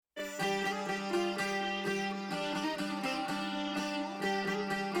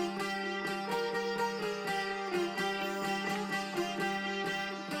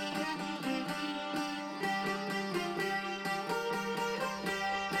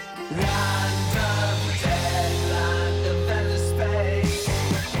Land of dead, land of endless space.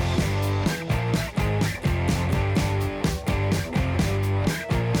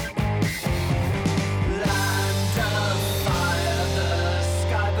 Land of fire, the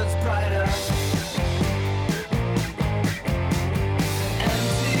sky burns brighter.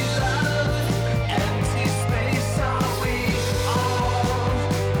 Empty love, empty space. Are we all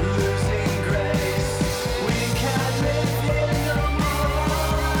losing grace? We can't live here no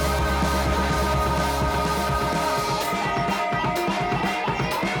more.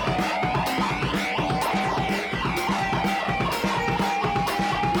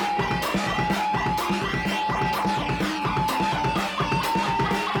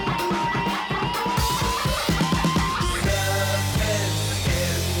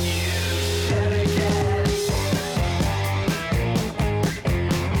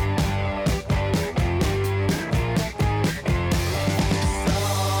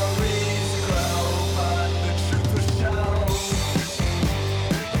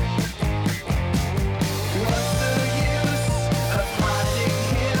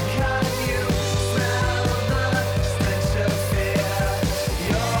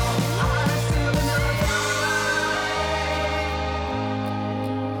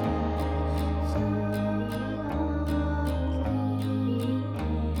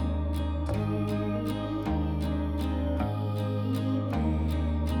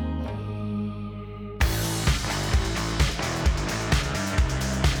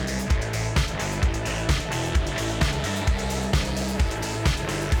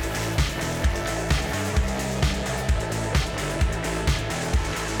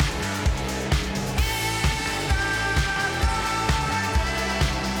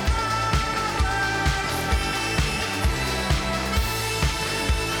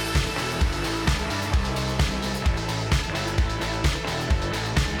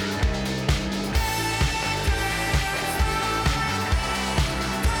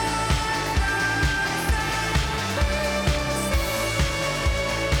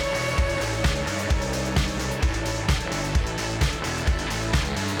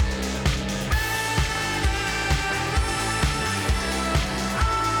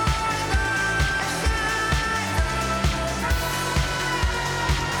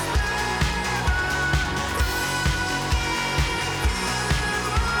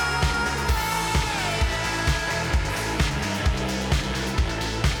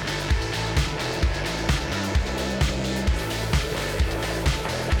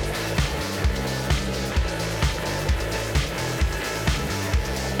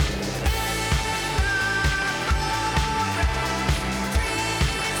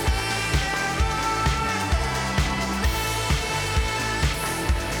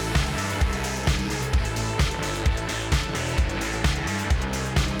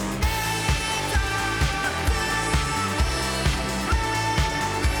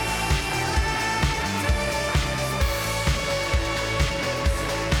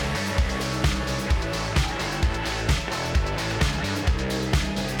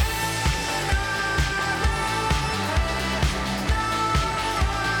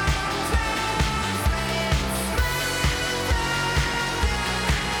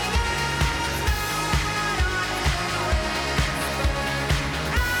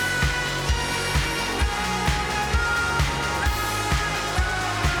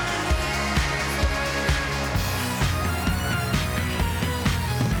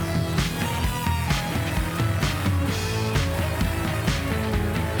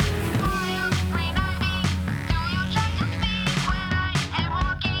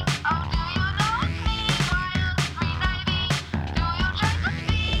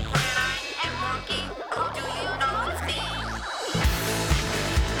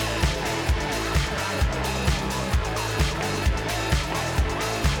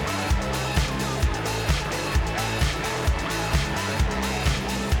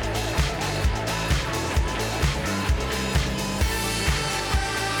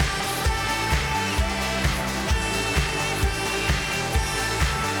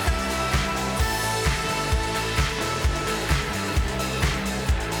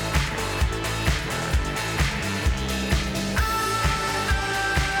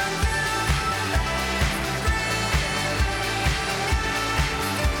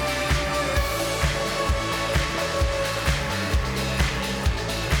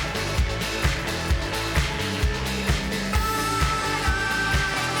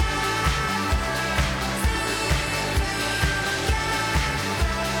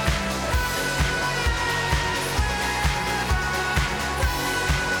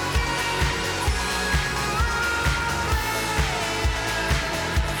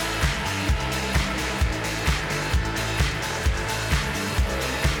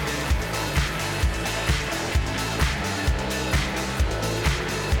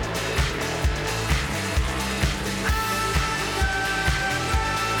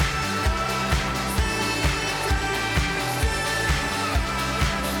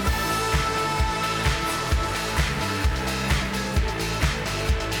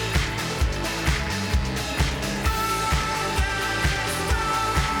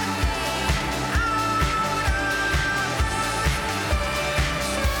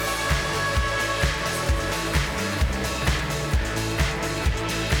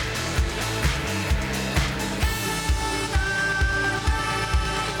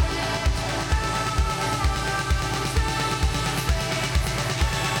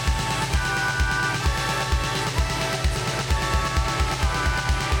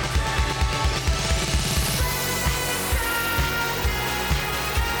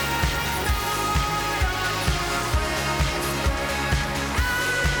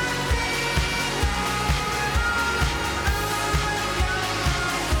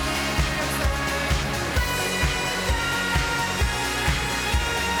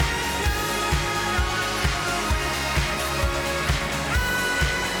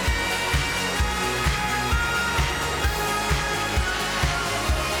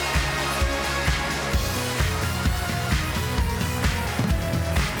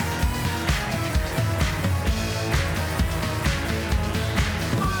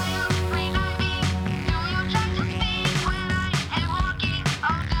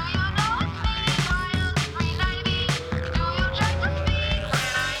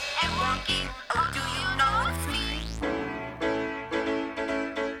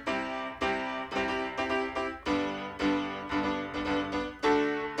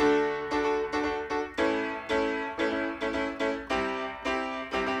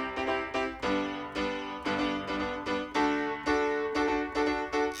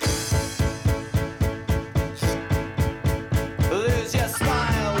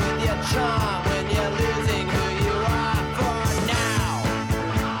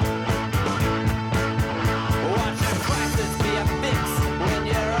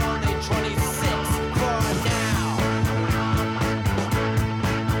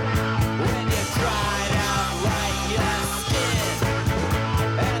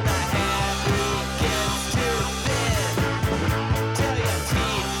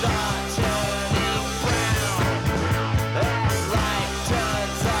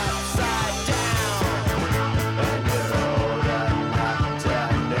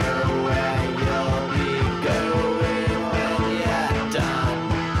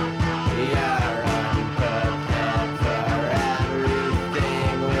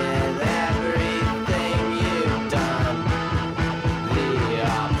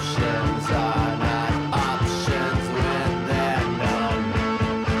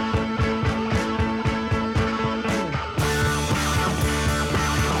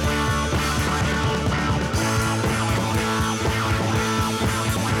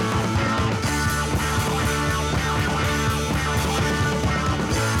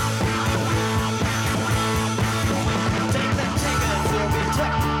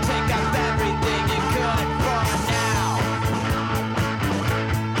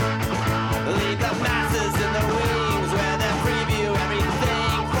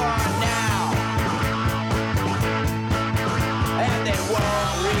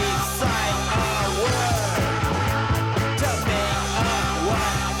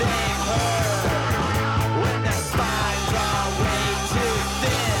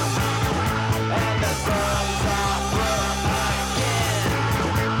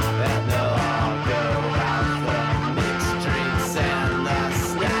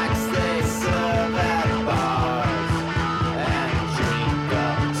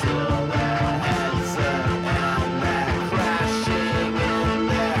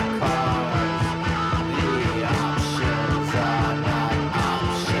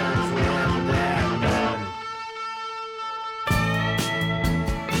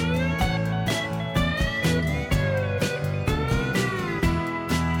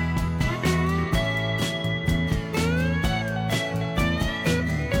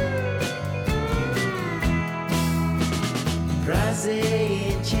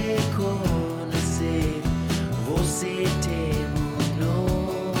 prazer em te conhecer. Você tem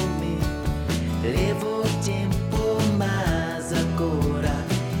nome. Levo tempo, mas agora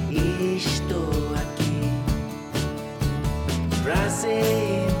estou aqui. Prazer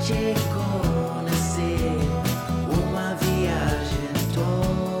em te conhecer. Uma viagem tão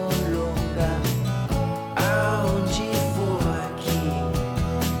longa. Aonde for aqui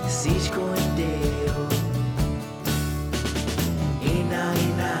se escondeu. E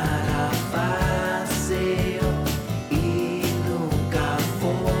nada fácil. E nunca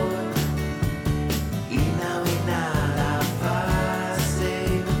foi. E não é nada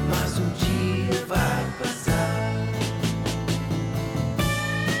fácil, mas dia vai passar.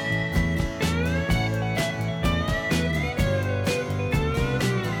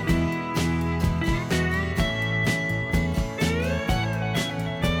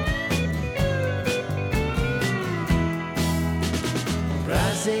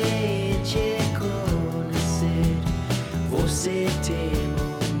 Prazer em te conhecer. Você tem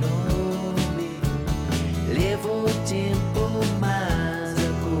nome. Levo tempo, mas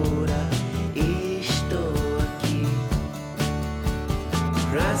agora estou aqui.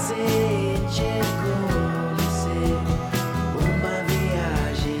 Prazer em te conhecer. Uma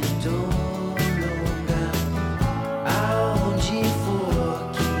viagem tão longa. Aonde for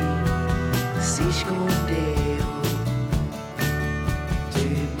que se escondeu.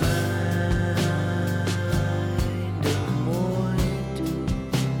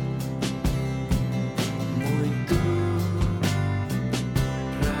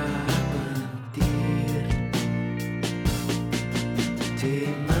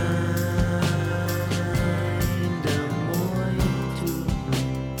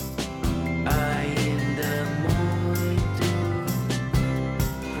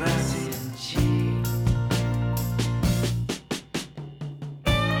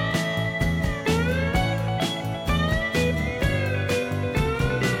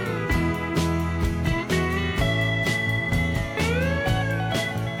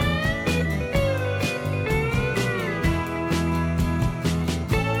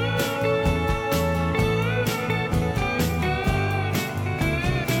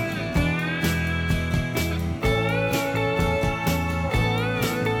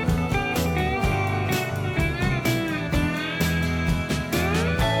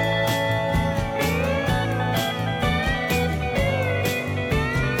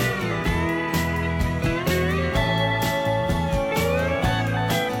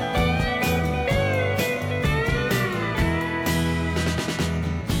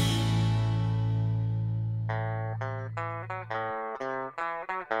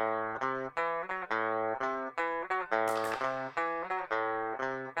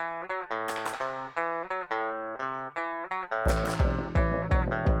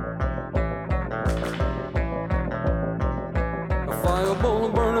 A fireball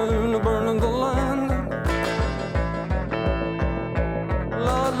burning the land.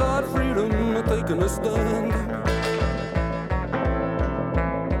 Lord, freedom taking a stand.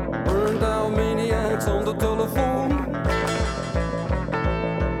 Burned out maniacs on the telephone,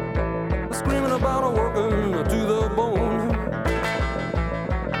 screaming about a working to the bone.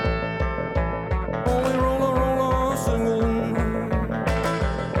 Only roller singing.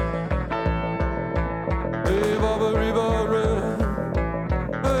 Hey, Baba Riva,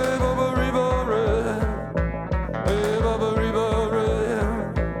 hey, Baba Riva, hey, Baba Riva,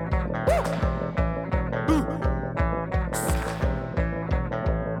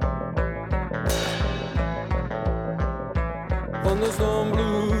 thunderstorm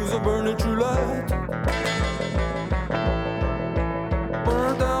blues, a burning true light.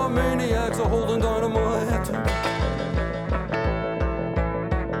 Burnt out maniacs are holding dynamite.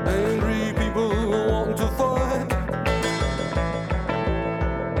 Angry people wanting to fight.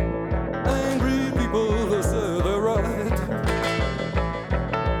 Angry people that say they're right.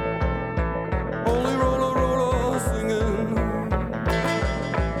 Only roller singing.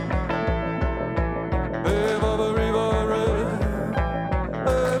 Hey, Baba Riva,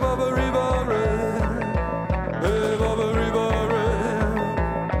 hey, Baba Riva, hey, Baba Riva,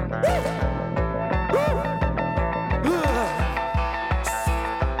 woo!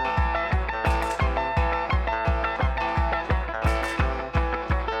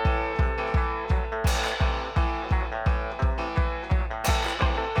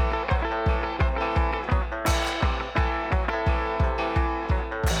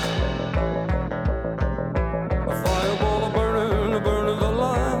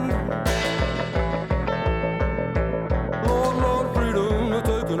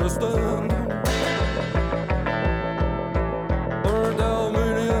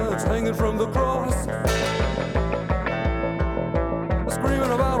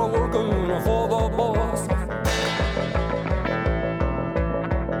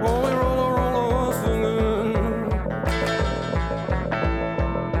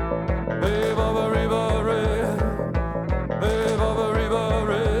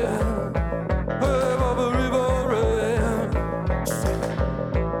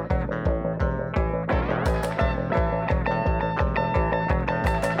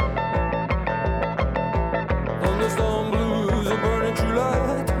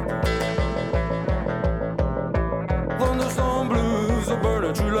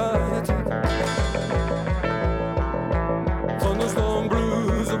 burning true light. Thunderstorm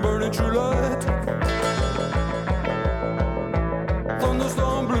blues are burning true light.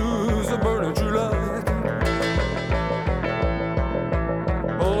 Thunderstorm blues are burning true light.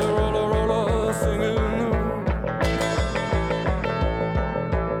 Roller, roller, roller, singing.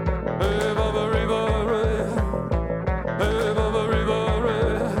 Hey, Baba Riva, hey, Baba Riva,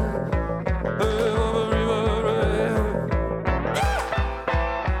 hey, Baba Riva,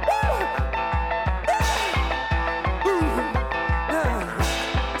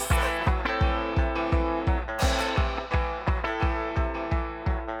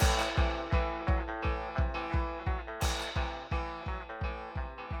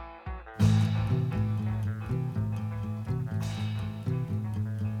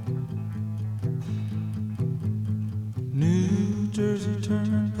 New Jersey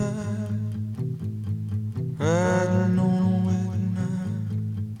Turnpike, riding on a wet night,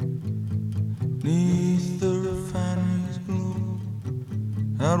 'neath the refinery's glow,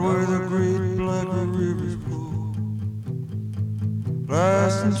 out where the great black rivers flow.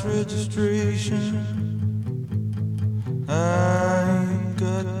 License registration, I ain't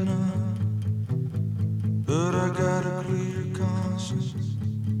got none, but I got a clear conscience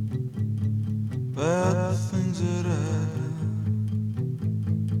about the things that I've done.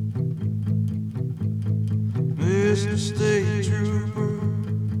 Mr. State Trooper,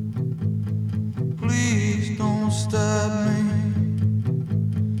 please don't stop me.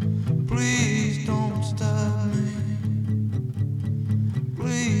 Please don't stop me.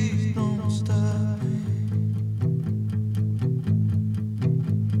 Please don't stop me.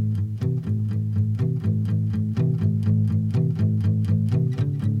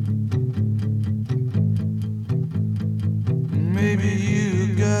 Maybe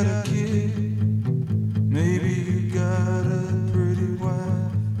you got a kid, maybe you got a pretty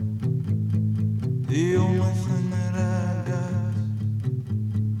wife. The only thing that I got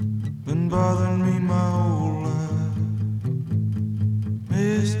been bothering me my whole life.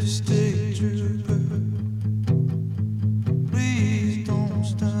 Mr. State Trooper, please don't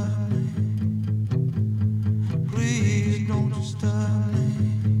stop me. Please don't stop me.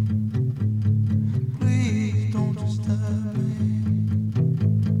 Please don't stop me.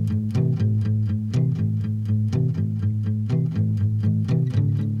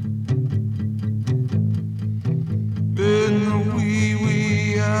 In the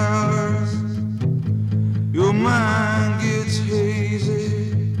wee hours, your mind gets hazy.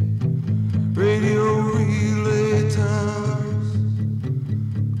 Radio relay towers,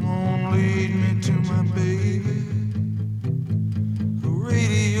 come on, lead me to my baby. The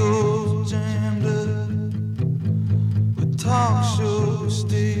radio's jammed up with talk show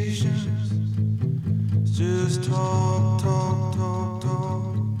stations. It's just talk, talk, talk,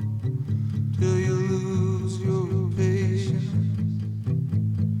 talk, till you lose your patience.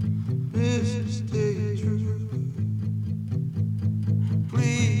 Mr. State Trooper,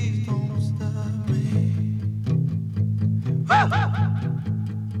 please don't stop me.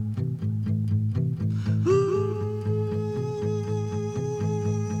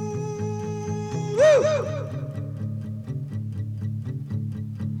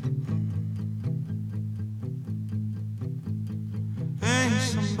 Ain't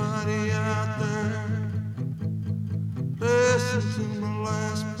somebody out there listen to my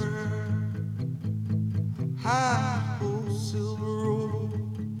last prayer? High old silver road,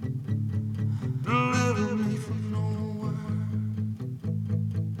 deliver me from nowhere.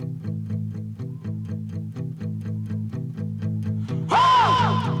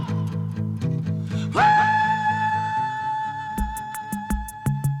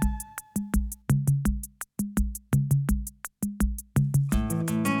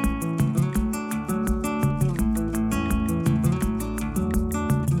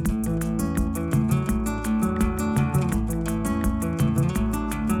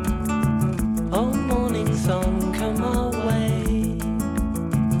 Oh, morning sun, come our way.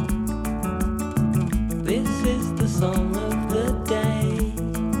 This is the song of the day.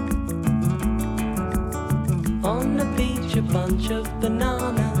 On the beach, a bunch of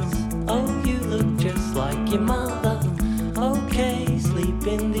bananas. Oh, you look just like your mother. Okay, sleep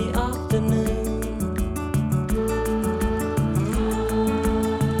in the afternoon.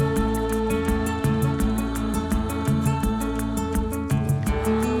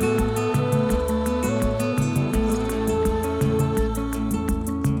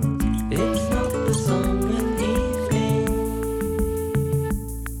 It's not the song of evening.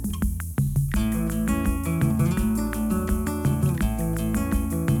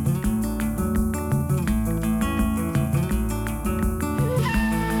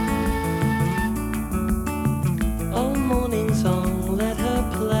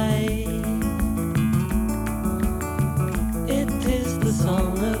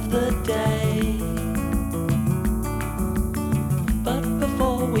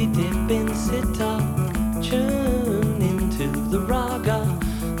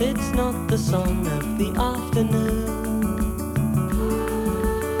 song of the afternoon.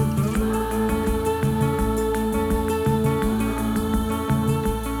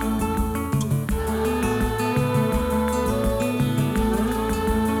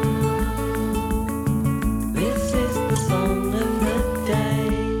 This is the song of the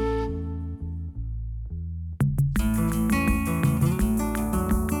day.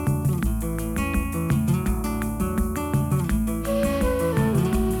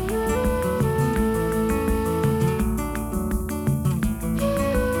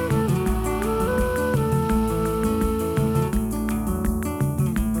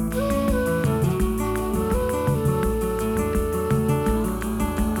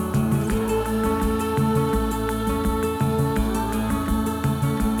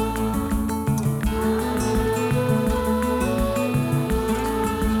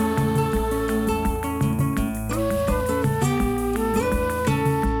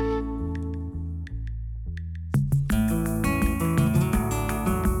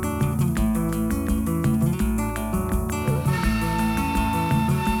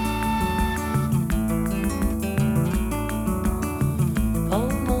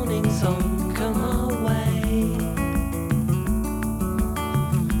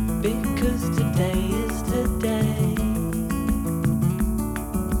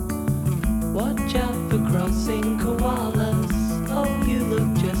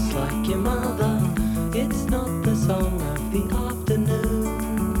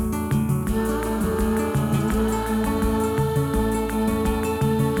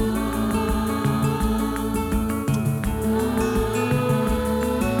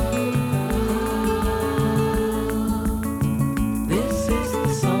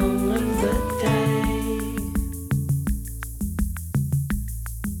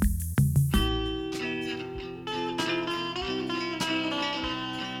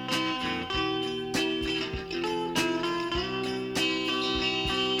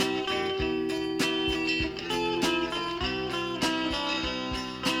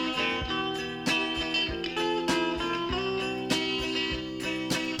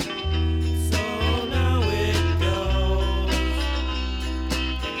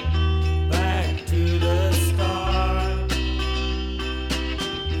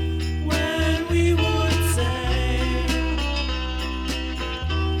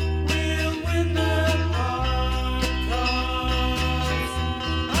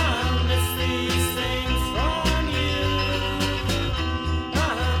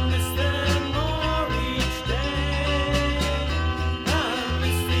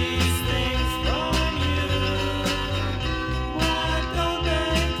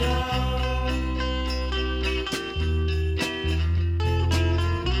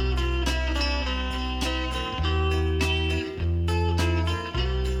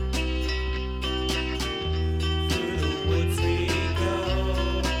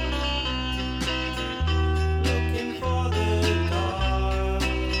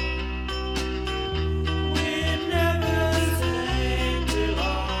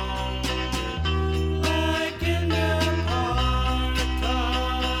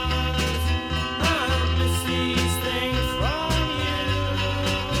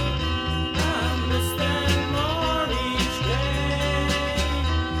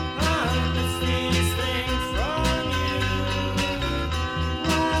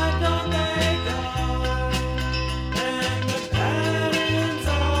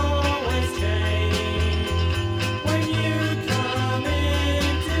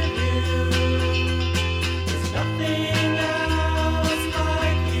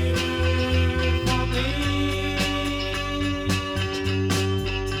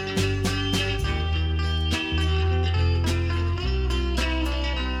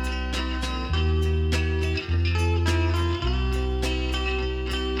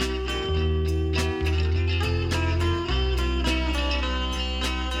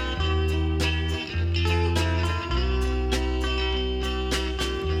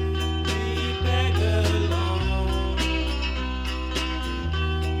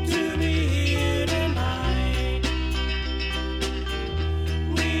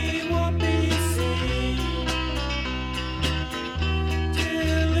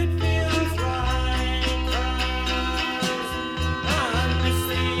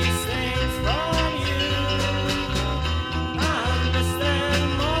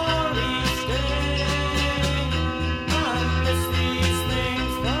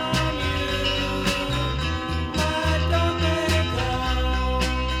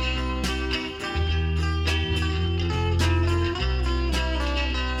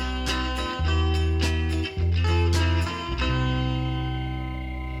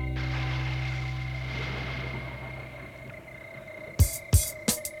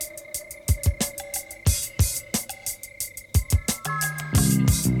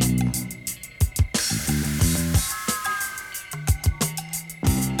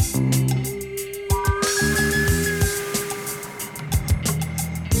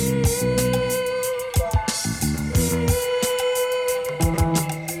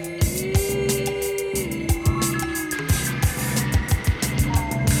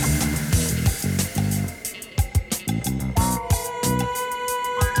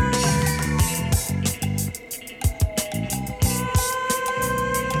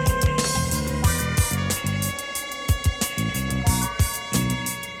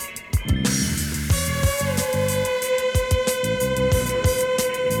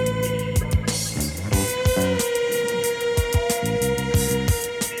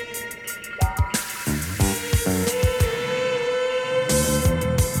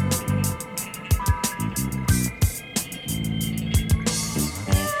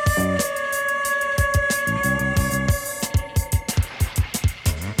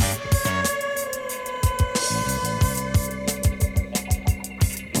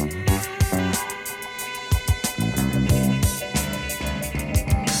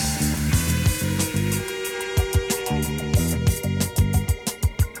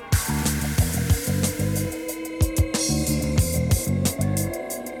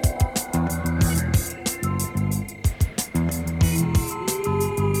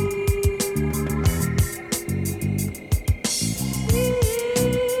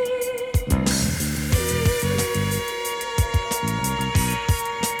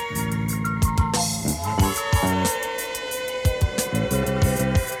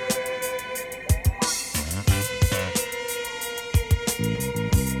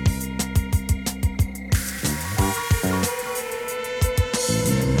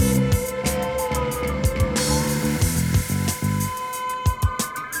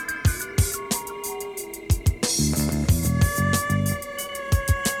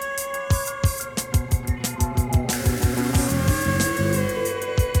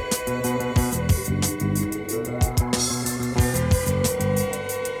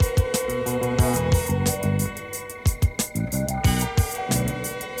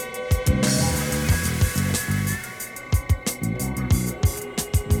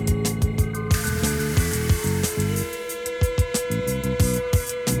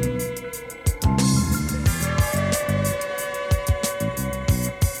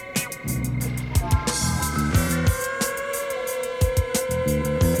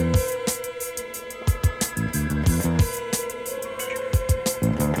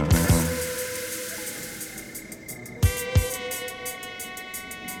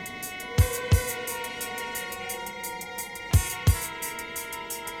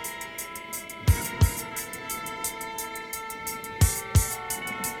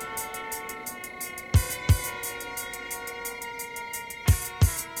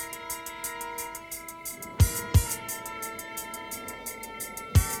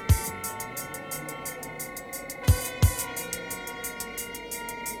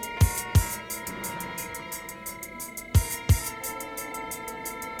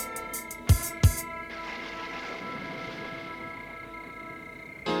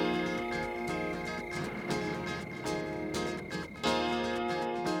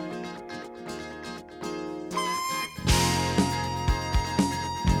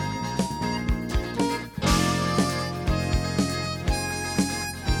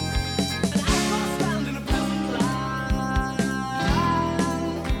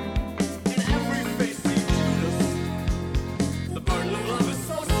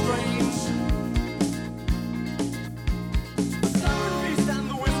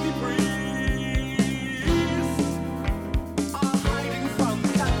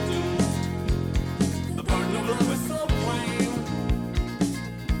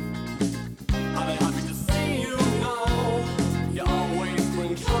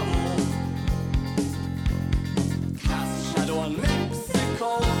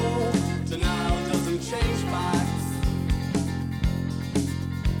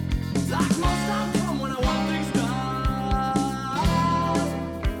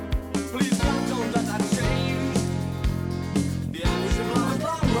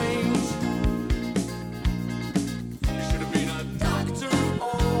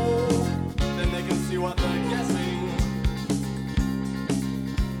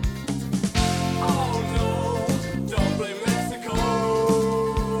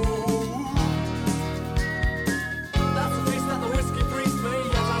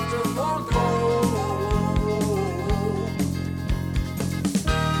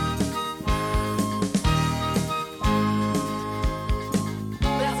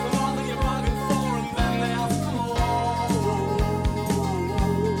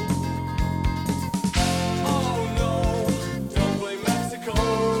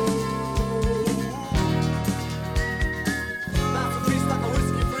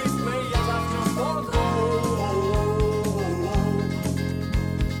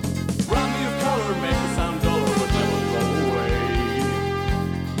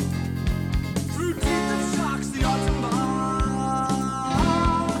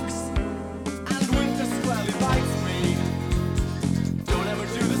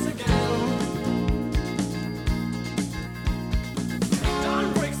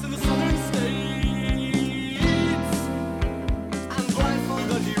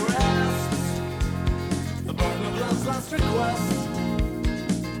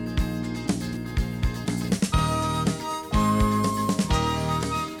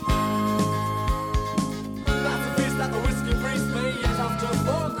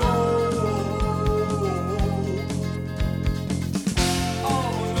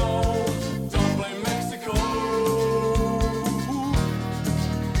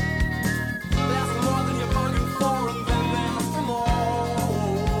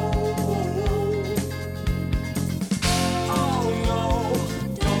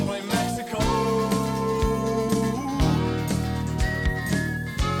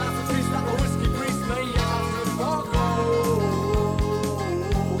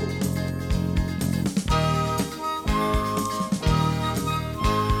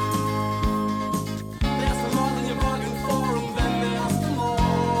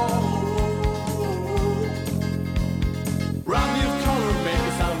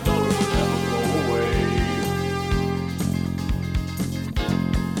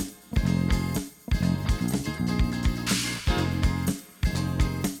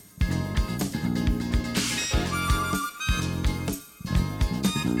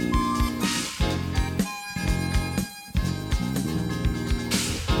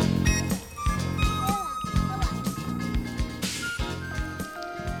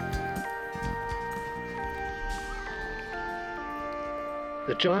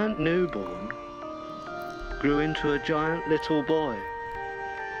 The giant newborn grew into a giant little boy.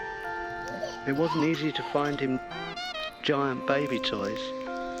 It wasn't easy to find him giant baby toys.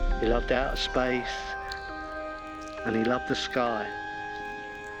 He loved outer space and he loved the sky.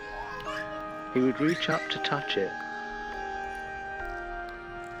 He would reach up to touch it,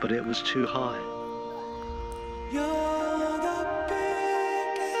 but it was too high. You're the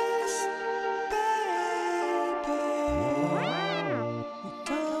biggest baby.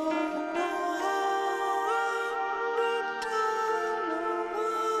 You don't know how,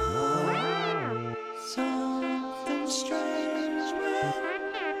 something strange when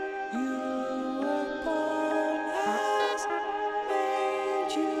you were born has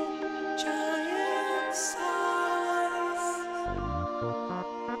made you giant size.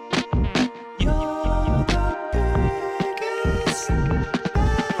 You're the biggest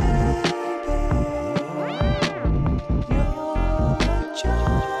baby. You're a giant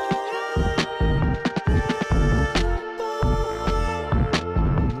little boy.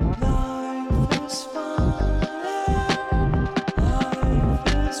 Life is fun and life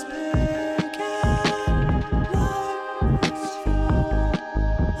is big and life is full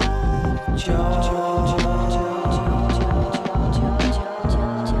of joy.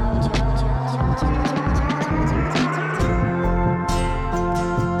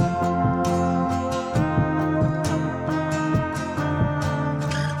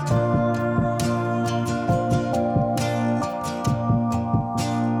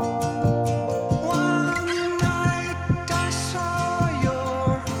 One night I saw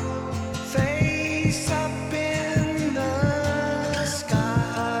your face up in the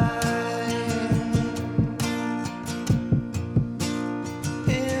sky,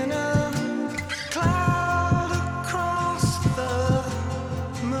 in a cloud across the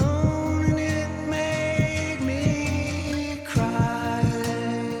moon, and it made me cry.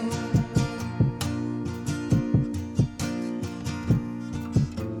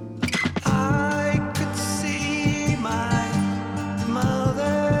 I could see my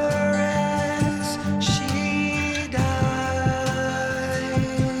mother as she died.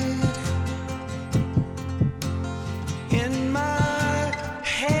 In my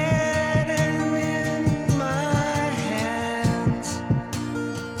head and in my hands,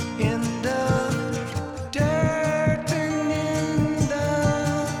 in the dirt and in the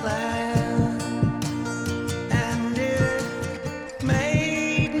land, and it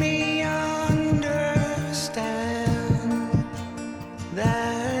made me understand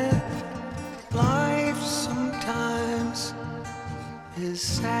that life sometimes is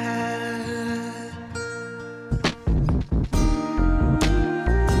sad.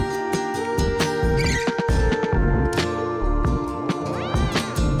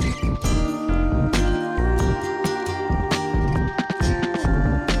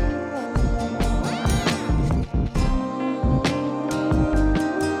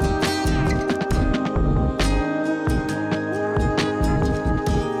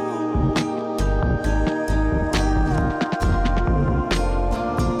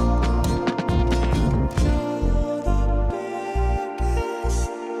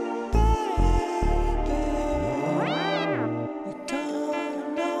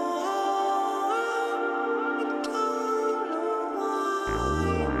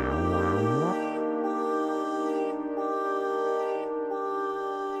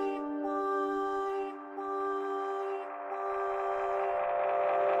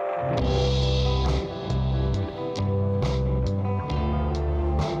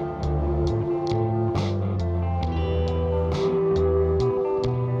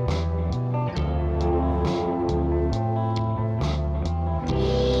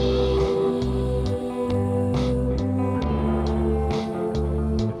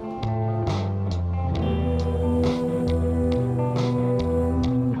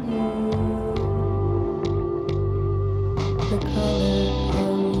 The color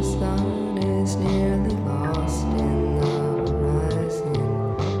of the sun is nearly lost in the horizon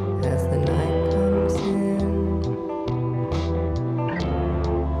as the night comes in.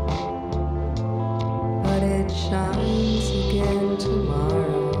 But it shines again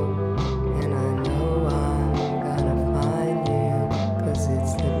tomorrow, and I know I'm gonna find you, 'cause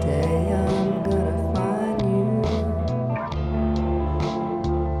it's the day I'm gonna find you.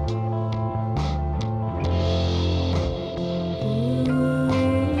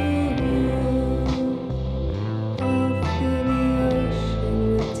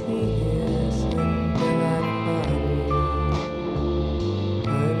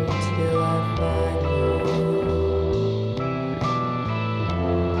 Until I find you.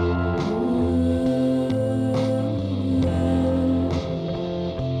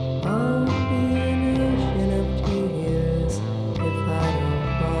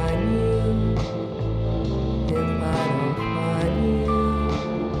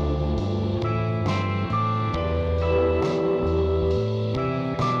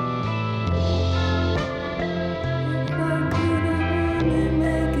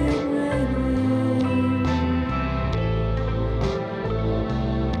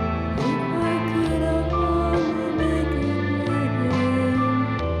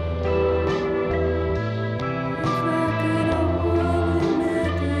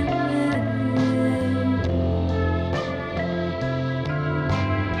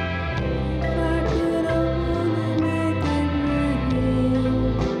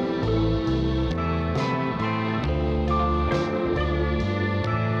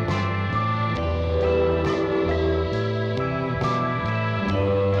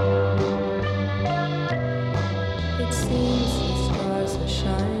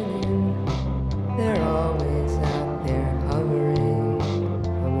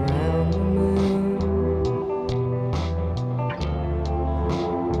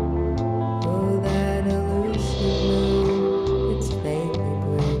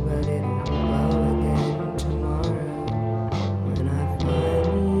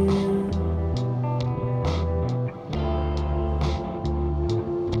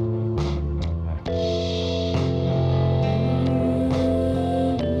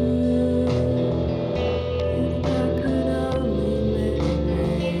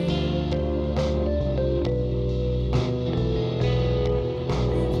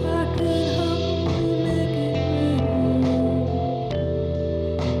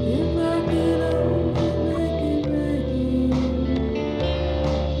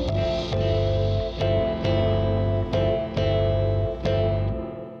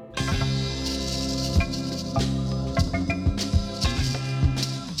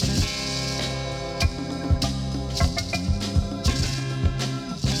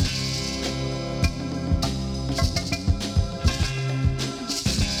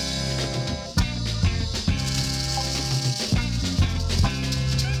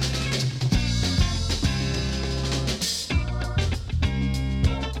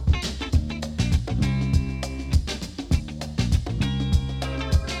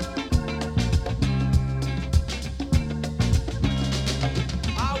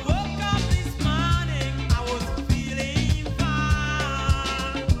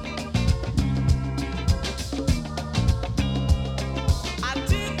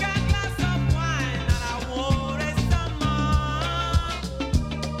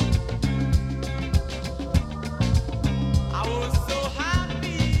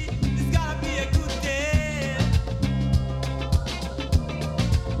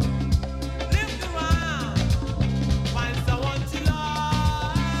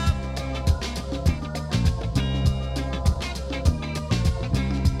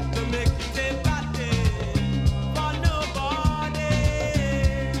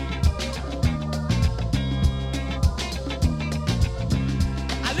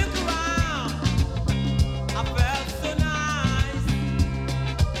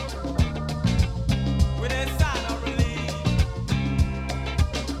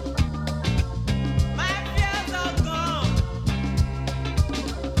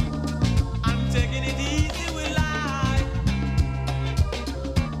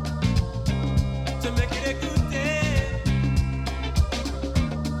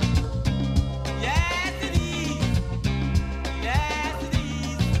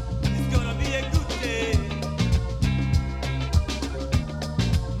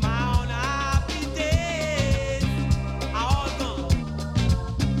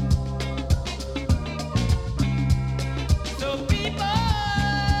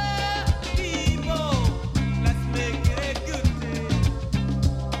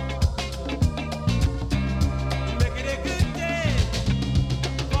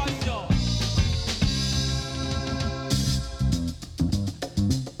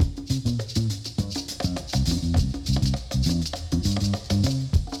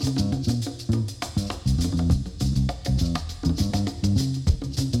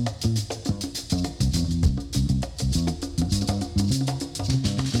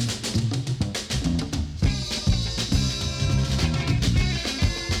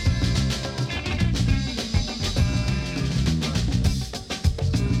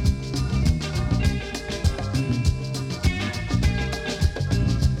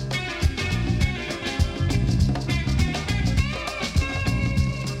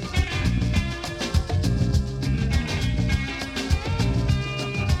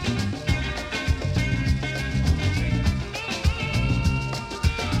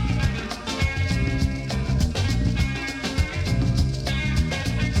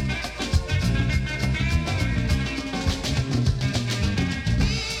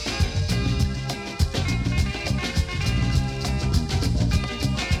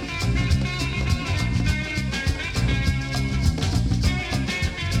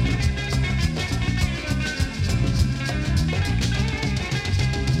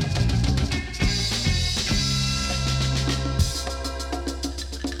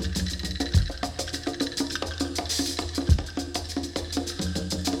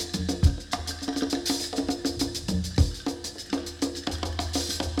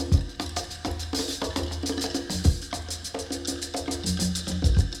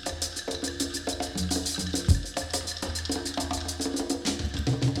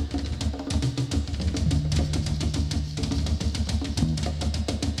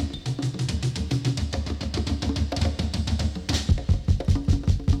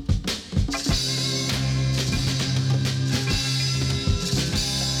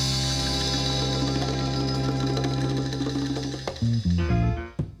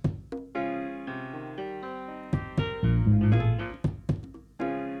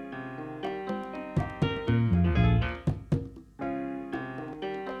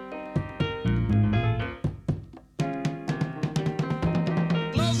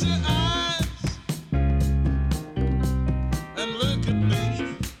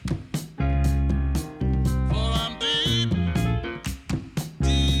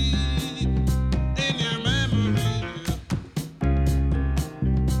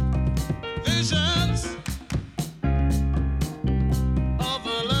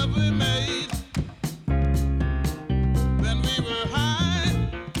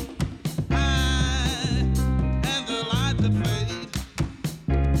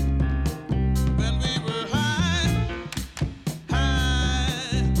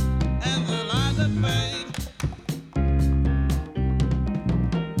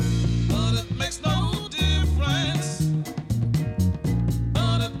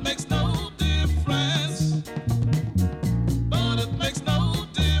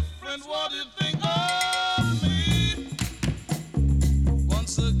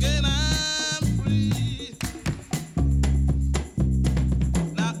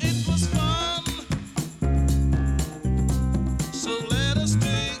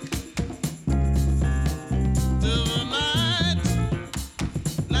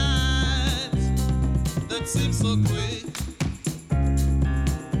 it seems so quick.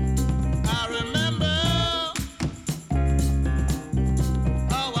 I remember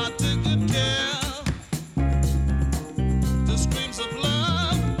how I took good care. The screams of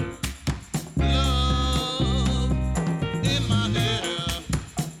love, love in my hair.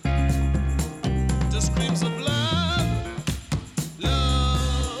 The screams of love,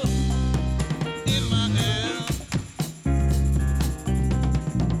 love in my hair.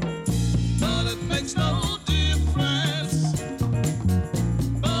 But it makes no difference.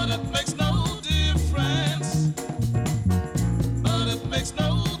 But it makes no difference. But it makes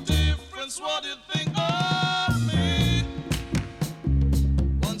no difference what you think of me.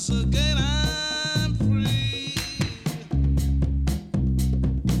 Once again I'm free.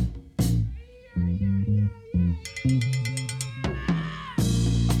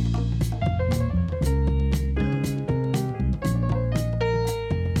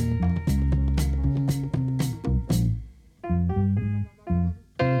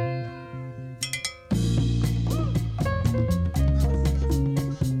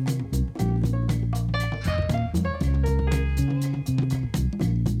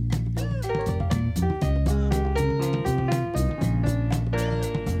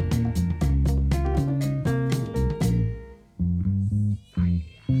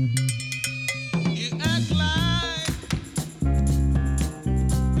 You act like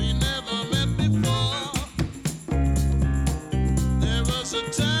we never met before. There was a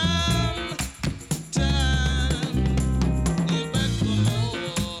time you begged for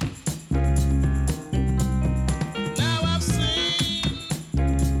more. Now I've seen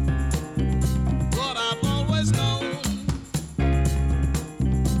what I've always known,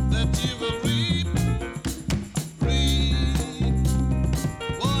 that you will reap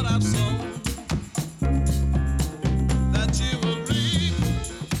what I've sown. That you will reap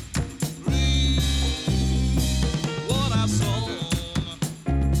what I've sown.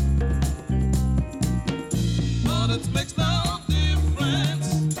 But it makes no difference.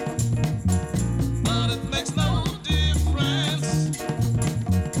 But it makes no difference.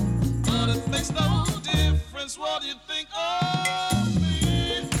 But it makes no difference what you think of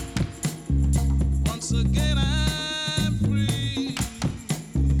me. Once again I'm free.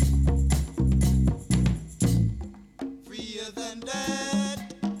 Freer than that,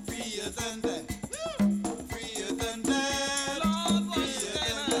 freer than that, freer than that, Lord, once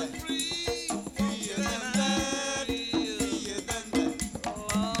again I'm free. Freer than that, freer than that,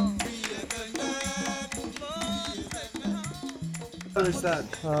 freer than that, Lord, What is that?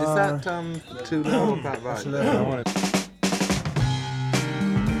 Is that too low or that right? I want to.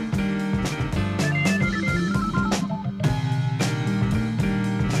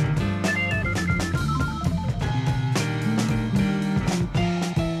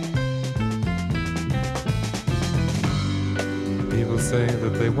 People say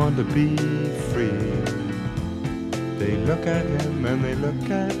that they want to be free. They look at him and they look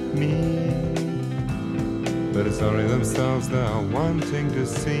at me. But it's only themselves they are wanting to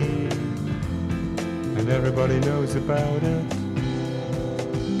see. And everybody knows about it.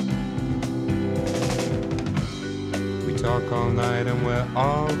 We talk all night and we're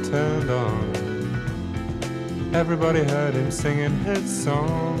all turned on. Everybody heard him singing his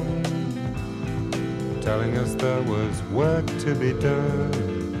song, telling us there was work to be done.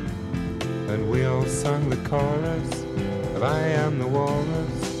 And we all sung the chorus of I Am the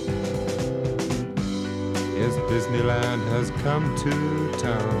Walrus. Yes, Disneyland has come to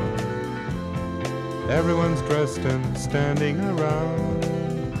town. Everyone's dressed and standing around.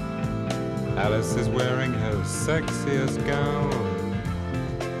 Alice is wearing her sexiest gown,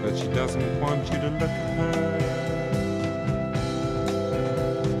 but she doesn't want you to look at her.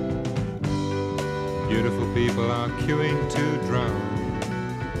 Beautiful people are queuing to drown.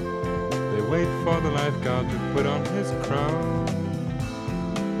 They wait for the lifeguard to put on his crown,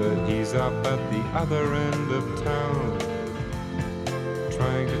 but he's up at the other end of town,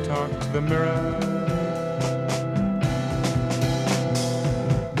 trying to talk to the mirror.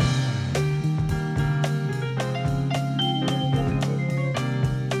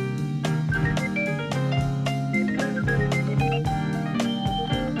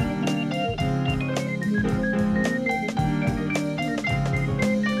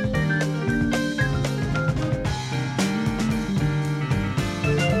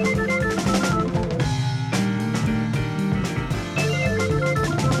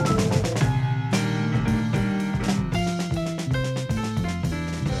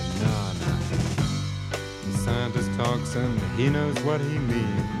 And he knows what he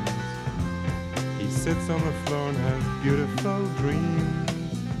means. He sits on the floor and has beautiful dreams.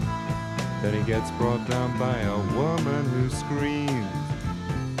 Then he gets brought down by a woman who screams,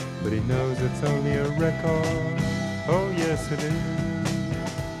 but he knows it's only a record. Oh yes it is.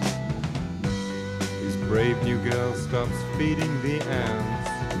 His brave new girl stops feeding the ants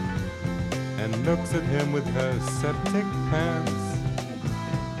and looks at him with her septic pants.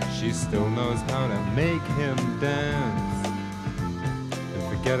 She still knows how to make him dance.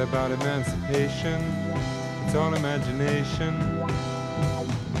 And forget about emancipation, it's all imagination.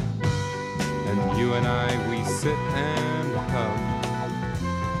 And you and I, we sit and hum.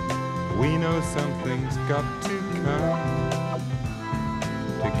 We know something's got to come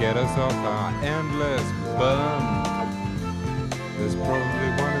to get us off our endless bum. There's probably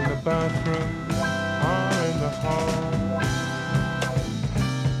one in the bathroom or in the hall.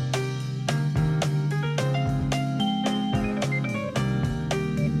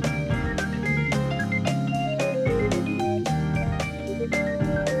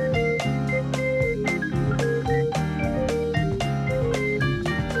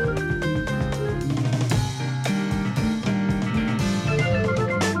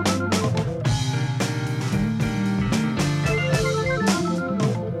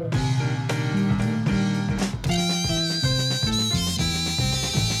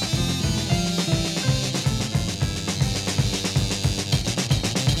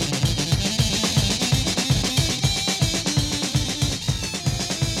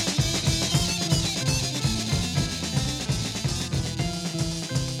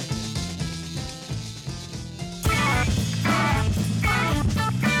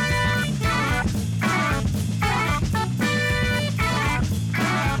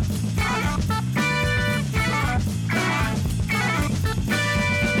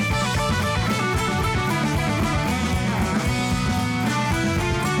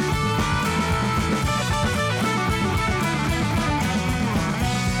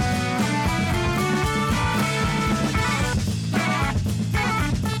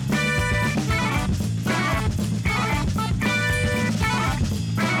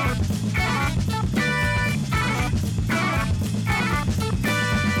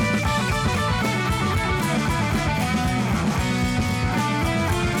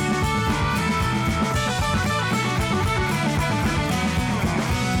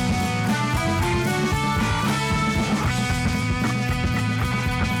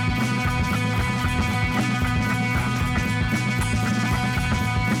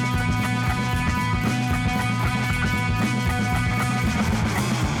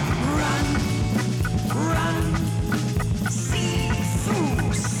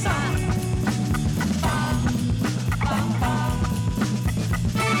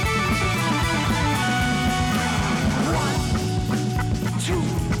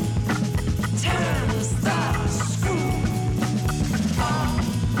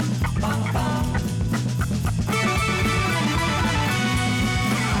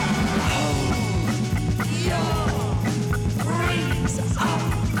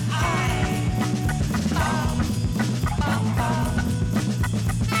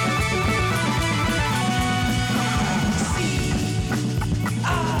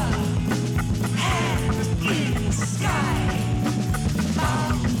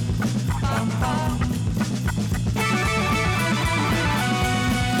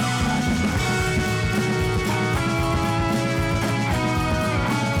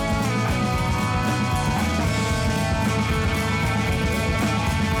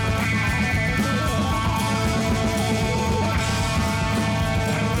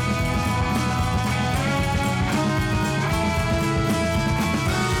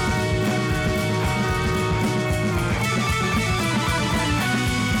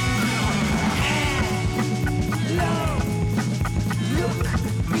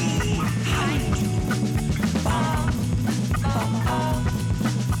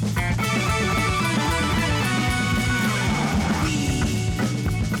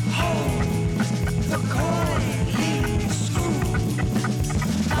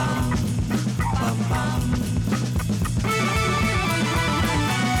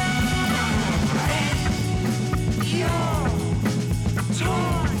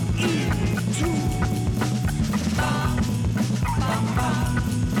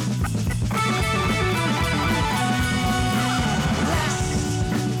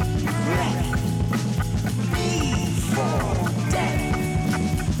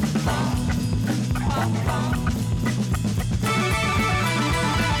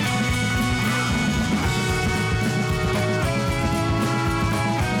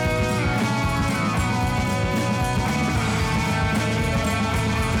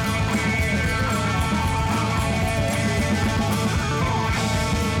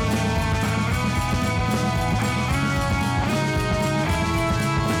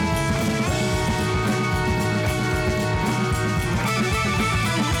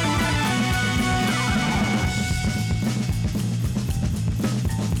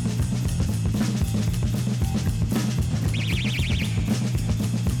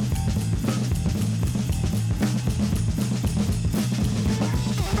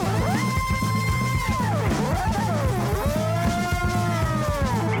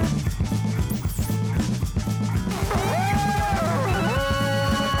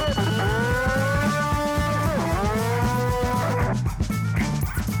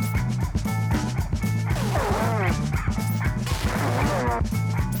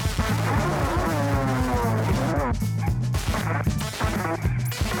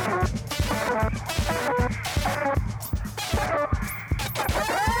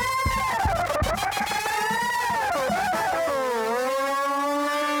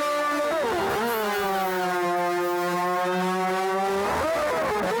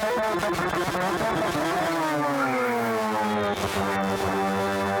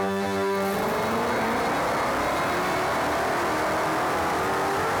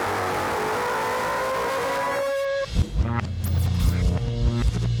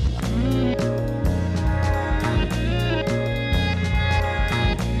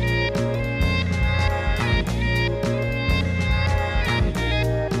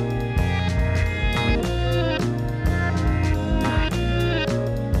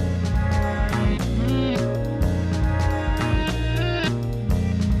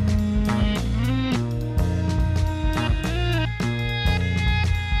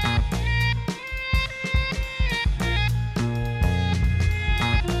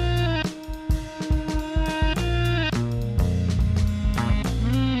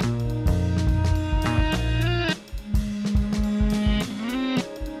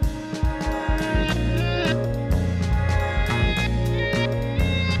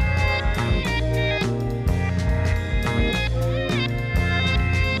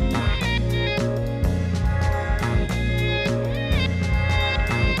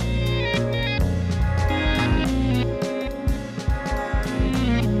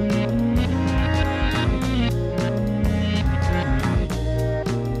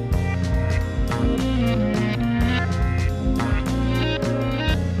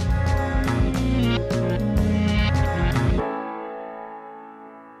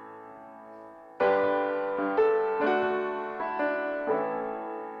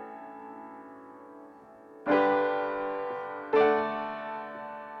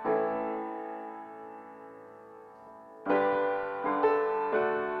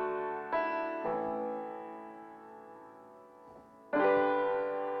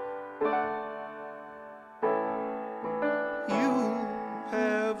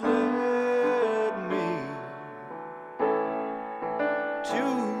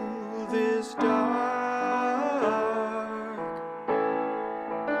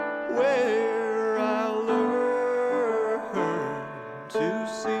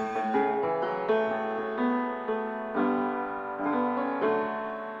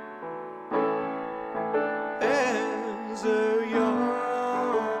 As a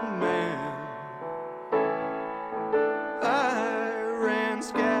young man, I ran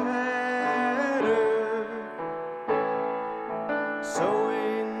scattered,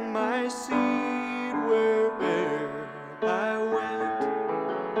 sowing my seed wherever I went.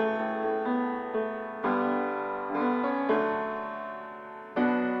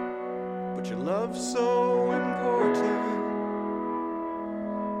 But your love's so important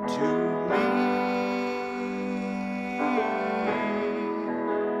to me.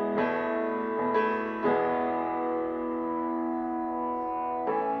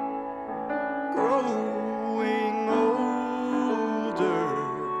 Growing older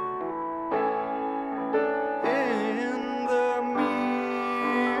in the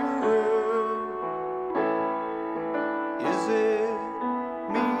mirror, is it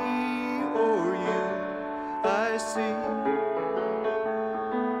me or you I see?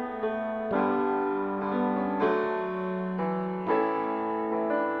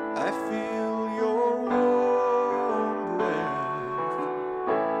 I feel your warm breath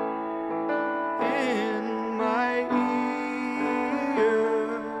in my ear,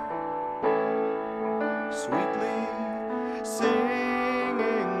 sweetly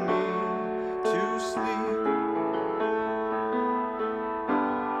singing me to sleep.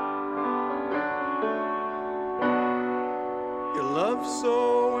 Your love's so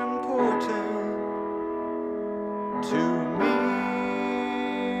important to me.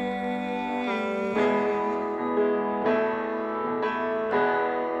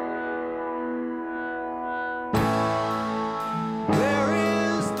 Where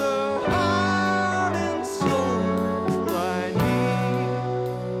is the heart and soul I need?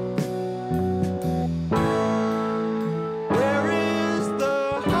 Where is the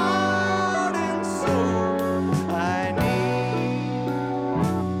heart and soul I need?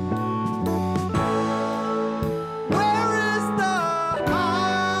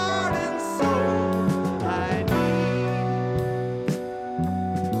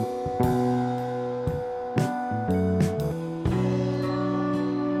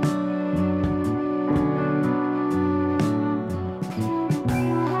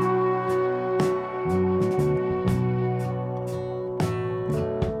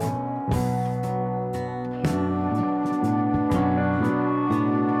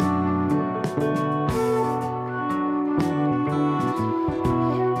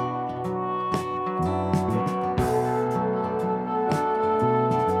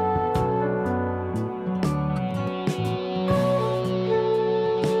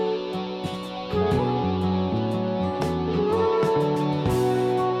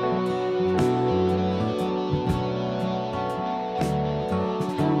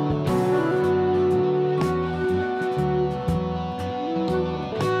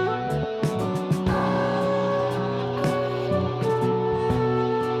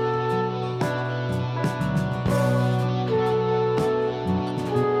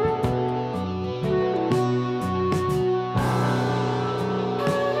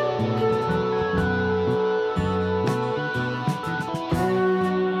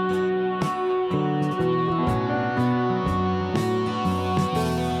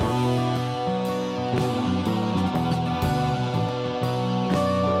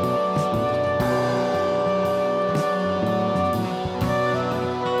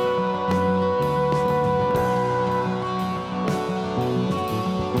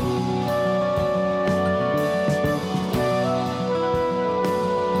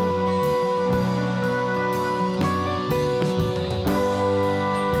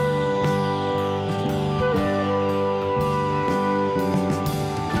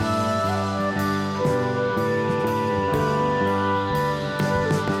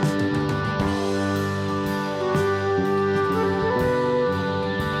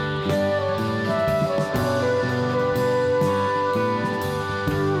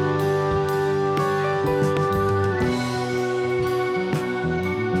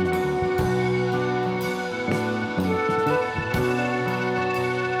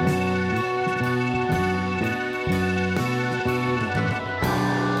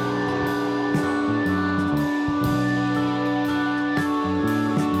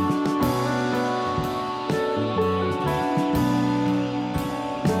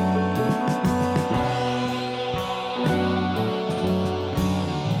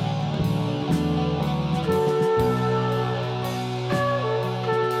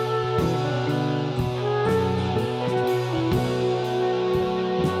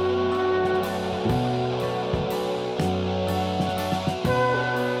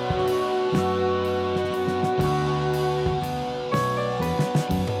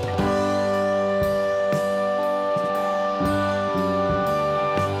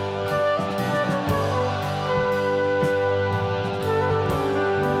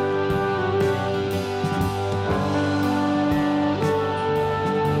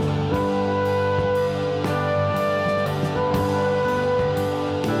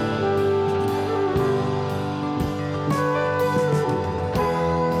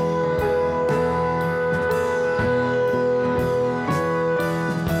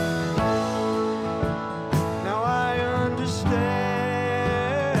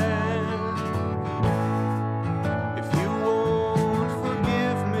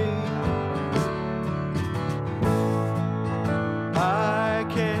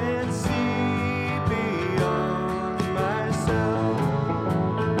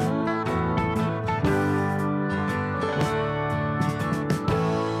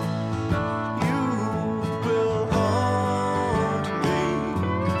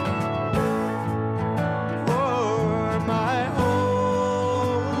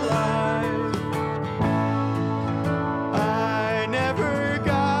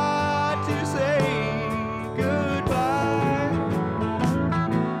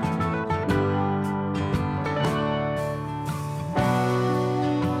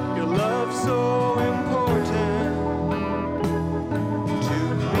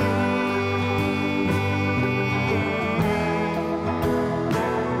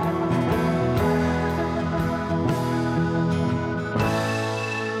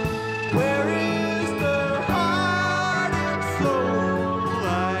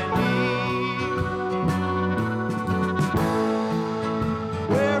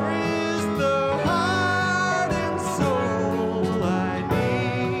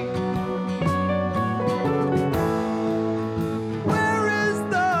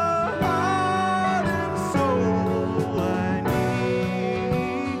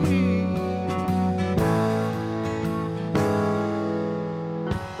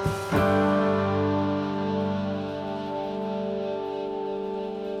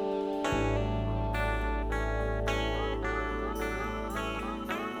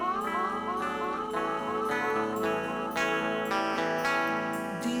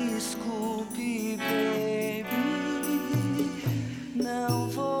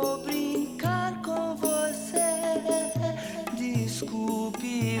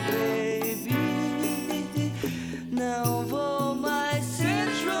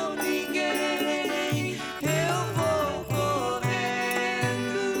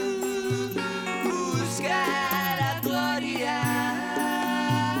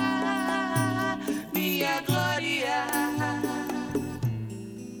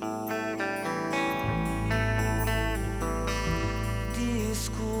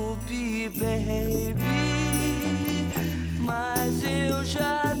 Desculpe, baby, mas eu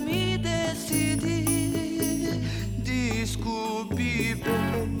já me decidi. Desculpe,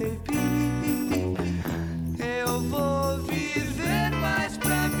 baby, eu vou viver mais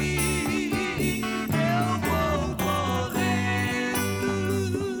pra mim. Eu vou correndo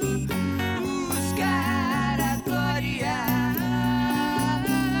buscar a glória,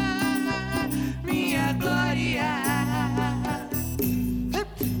 minha glória.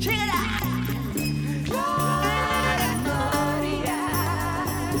 Chega lá! Glória, glória,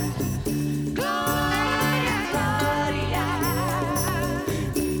 glória, glória,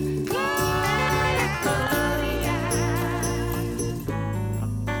 glória, glória.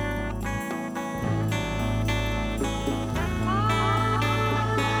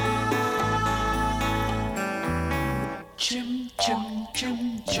 Chum, chum,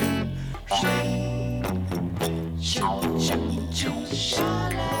 chum, chum, shake. Chum, chum, chum, sha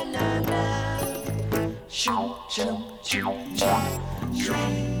la la la. Chum, chum, chum, chum,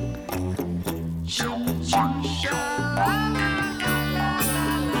 shake. Chum,